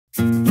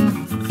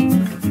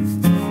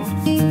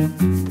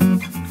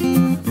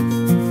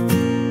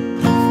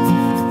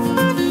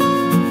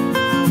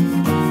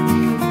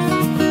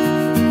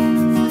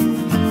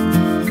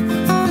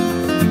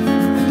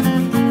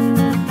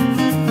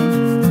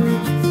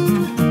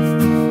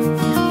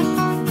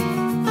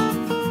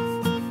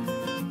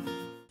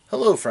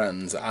Hello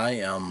friends, I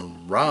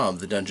am Rob,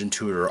 the Dungeon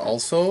Tutor,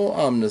 also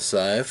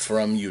Omnisci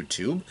from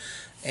YouTube,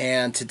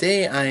 and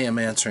today I am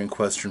answering a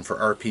question for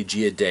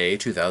RPGaDay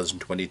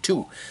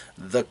 2022.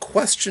 The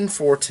question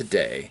for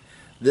today,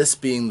 this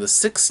being the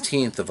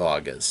 16th of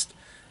August,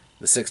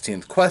 the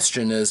 16th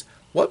question is,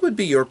 what would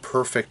be your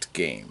perfect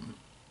game?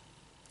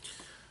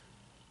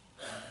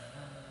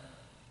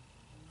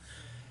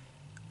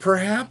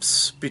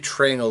 Perhaps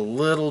betraying a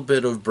little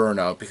bit of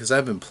burnout, because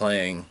I've been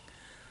playing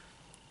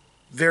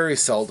very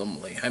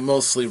seldomly. I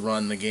mostly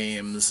run the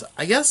games.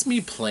 I guess me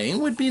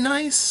playing would be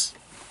nice.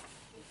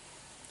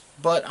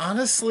 But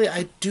honestly,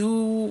 I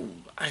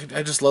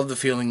just love the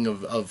feeling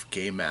of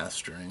game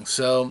mastering.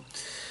 So,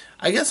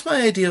 I guess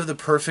my idea of the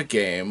perfect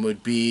game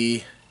would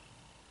be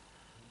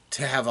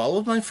to have all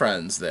of my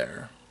friends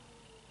there.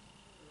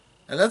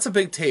 And that's a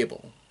big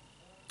table.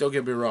 Don't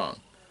get me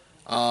wrong.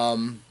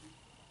 But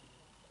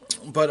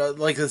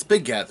like this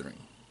big gathering,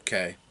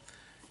 okay?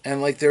 And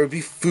like there would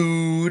be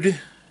food.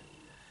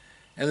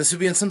 And this would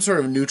be in some sort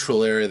of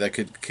neutral area that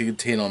could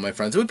contain all my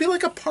friends. It would be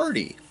like a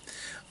party.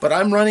 But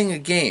I'm running a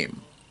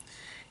game.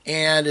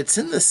 And it's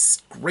in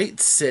this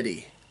great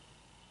city.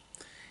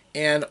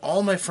 And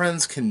all my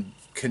friends can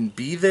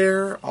be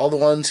there. All the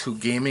ones who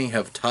gaming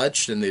have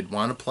touched and they'd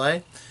want to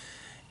play.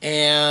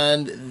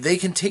 And they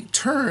can take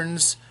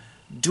turns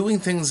doing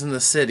things in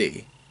the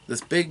city.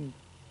 This big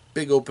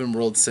open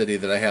world city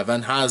that I have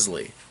on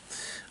Hosley.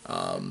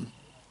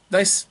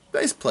 Nice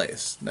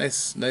place.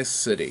 Nice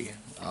city.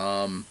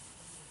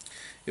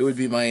 It would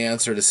be my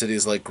answer to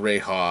cities like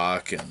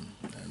Greyhawk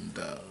and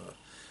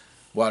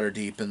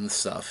Waterdeep and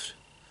stuff.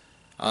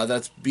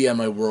 That's be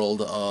my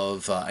world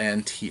of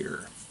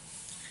Antir.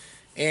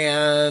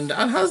 And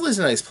Hosley's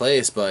a nice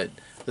place, but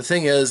the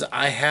thing is,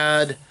 I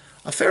had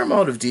a fair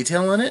amount of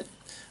detail in it,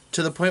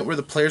 to the point where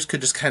the players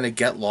could just kind of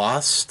get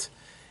lost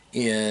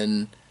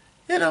in,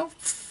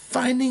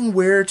 finding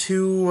where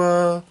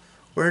to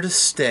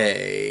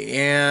stay,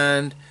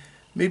 and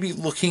maybe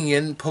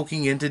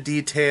poking into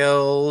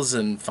details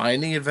and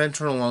finding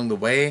adventure along the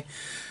way.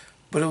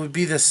 But it would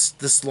be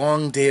this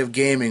long day of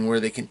gaming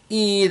where they can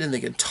eat and they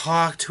can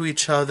talk to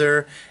each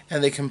other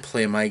and they can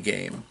play my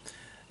game.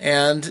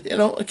 And,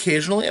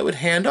 occasionally I would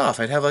hand off.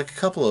 I'd have like a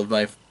couple of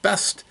my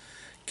best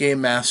game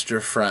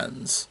master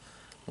friends,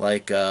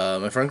 like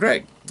my friend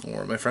Greg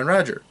or my friend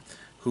Roger,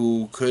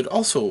 who could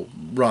also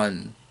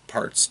run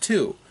parts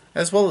too,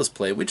 as well as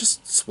play. We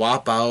just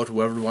swap out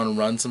whoever would want to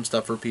run some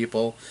stuff for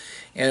people,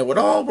 and it would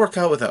all work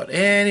out without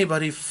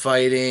anybody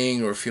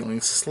fighting or feeling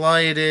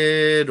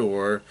slighted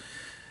or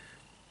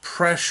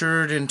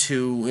pressured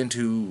into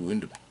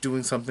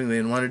doing something they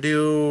didn't want to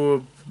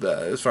do,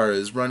 as far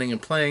as running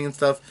and playing and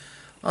stuff.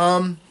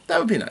 That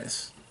would be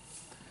nice.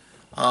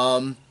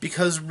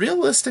 Because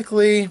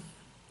realistically,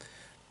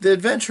 the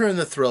adventure and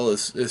the thrill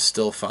is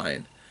still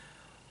fine.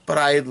 But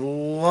I'd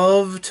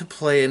love to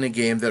play in a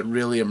game that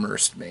really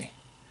immersed me,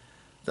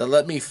 that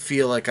let me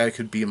feel like I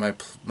could be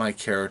my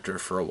character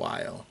for a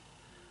while.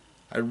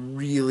 I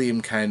really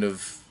am kind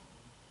of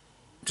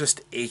just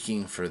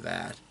aching for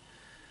that.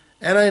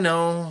 And I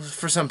know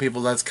for some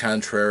people that's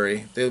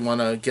contrary. They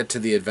want to get to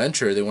the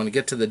adventure, they want to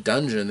get to the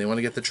dungeon, they want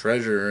to get the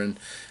treasure and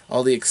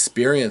all the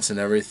experience and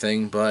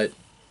everything, but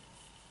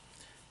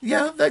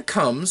yeah, that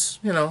comes,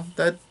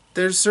 that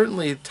there's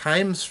certainly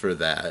times for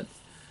that.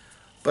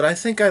 But I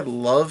think I'd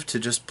love to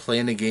just play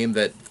in a game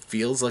that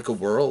feels like a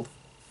world,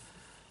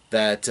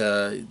 that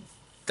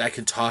I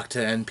could talk to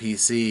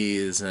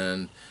NPCs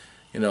and,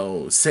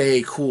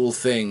 say cool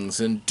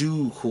things and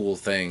do cool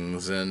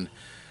things, and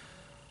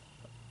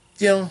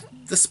having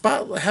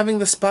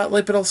the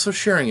spotlight, but also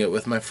sharing it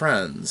with my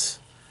friends.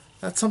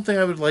 That's something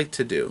I would like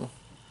to do.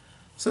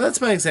 So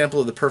that's my example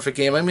of the perfect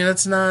game. I mean, I'm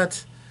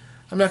not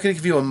going to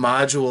give you a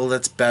module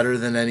that's better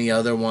than any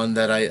other one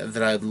that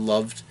I'd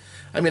loved.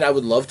 I mean, I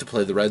would love to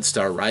play the Red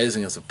Star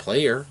Rising as a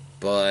player,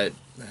 but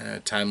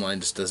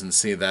timeline just doesn't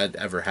see that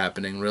ever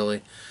happening,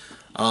 really.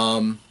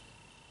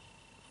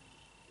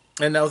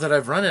 And now that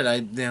I've run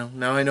it,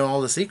 now I know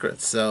all the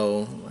secrets,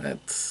 so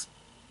that's,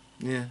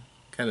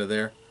 kind of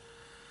there.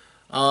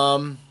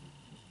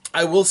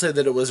 I will say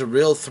that it was a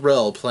real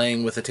thrill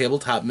playing with the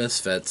Tabletop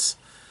Misfits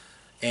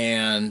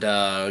and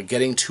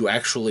getting to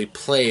actually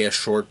play a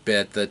short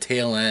bit, the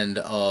tail end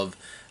of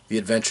the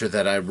adventure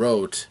that I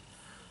wrote,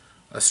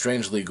 A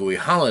Strangely Gooey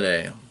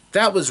Holiday.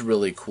 That was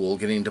really cool,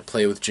 getting to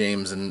play with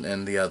James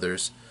and the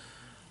others.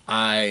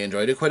 I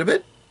enjoyed it quite a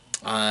bit.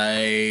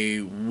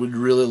 I would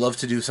really love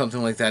to do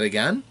something like that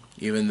again,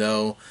 even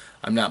though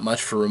I'm not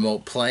much for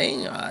remote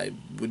playing. I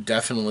would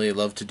definitely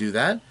love to do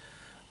that.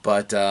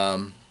 But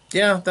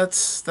yeah,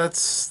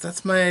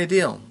 that's my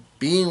ideal.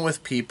 Being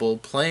with people,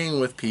 playing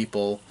with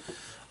people,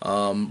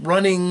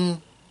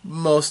 running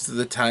most of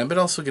the time, but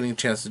also getting a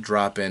chance to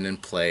drop in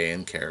and play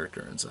in character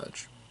and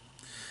such.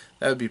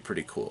 That would be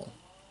pretty cool.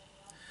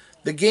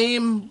 The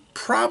game,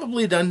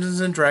 probably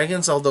Dungeons and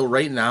Dragons, although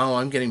right now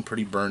I'm getting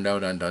pretty burned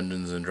out on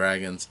Dungeons and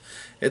Dragons.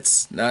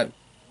 It'll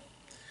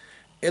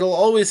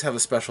always have a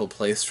special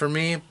place for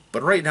me,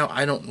 but right now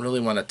I don't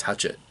really want to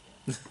touch it.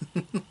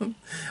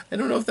 I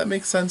don't know if that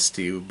makes sense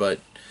to you, but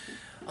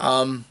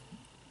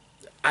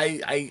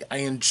I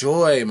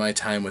enjoy my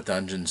time with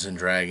Dungeons and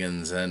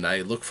Dragons, and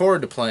I look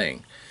forward to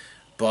playing.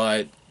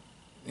 But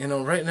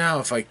right now,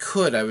 if I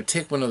could, I would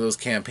take one of those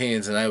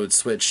campaigns and I would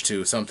switch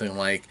to something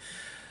like,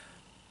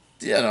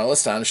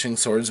 Astonishing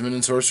Swordsmen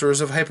and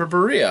Sorcerers of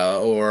Hyperborea,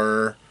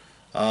 or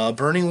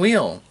Burning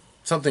Wheel.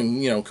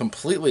 Something,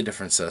 completely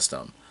different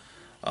system.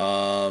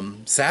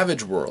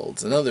 Savage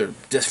Worlds, another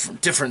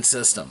different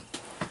system.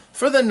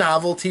 For the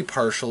novelty,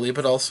 partially,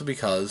 but also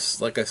because,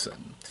 like I said,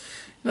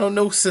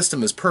 no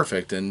system is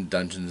perfect, and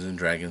Dungeons and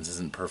Dragons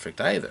isn't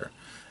perfect either.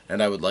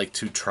 And I would like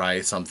to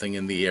try something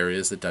in the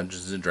areas that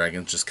Dungeons and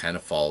Dragons just kind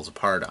of falls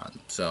apart on.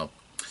 So,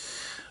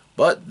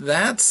 but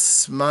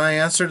that's my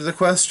answer to the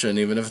question,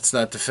 even if it's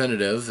not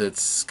definitive.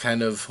 It's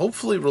kind of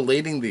hopefully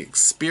relating the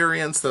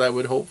experience that I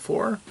would hope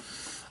for,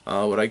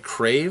 what I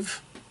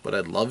crave, what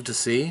I'd love to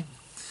see,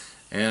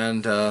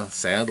 and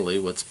sadly,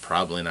 what's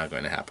probably not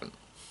going to happen.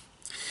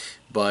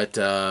 But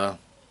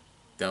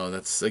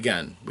that's,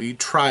 again, we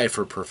try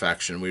for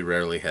perfection, we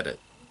rarely hit it.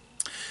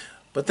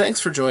 But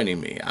thanks for joining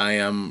me. I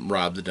am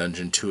Rob the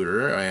Dungeon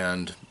Tutor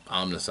and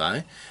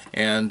Omnisci,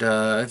 and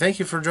thank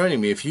you for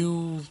joining me. If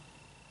you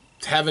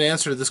have an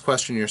answer to this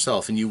question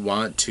yourself and you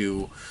want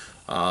to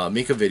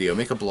make a video,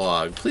 make a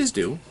blog, please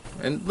do,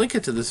 and link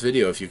it to this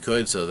video if you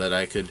could, so that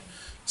I could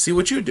see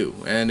what you do,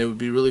 and it would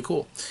be really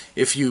cool.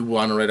 If you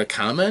want to write a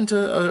comment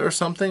or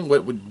something,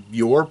 what would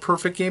your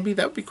perfect game be?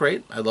 That would be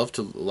great. I'd love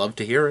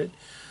to hear it.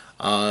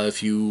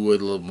 If you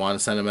would want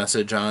to send a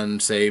message on,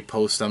 say,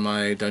 post on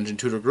my Dungeon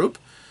Tutor group,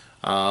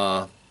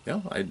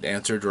 I'd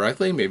answer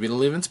directly. Maybe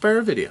it'll even inspire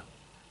a video.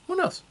 Who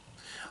knows?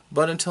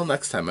 But until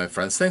next time, my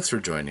friends, thanks for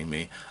joining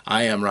me.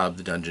 I am Rob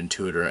the Dungeon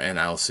Tutor, and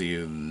I'll see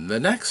you the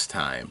next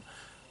time,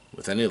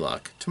 with any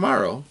luck,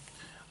 tomorrow,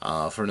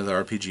 for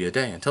another RPG a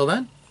day. Until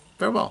then,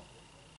 farewell.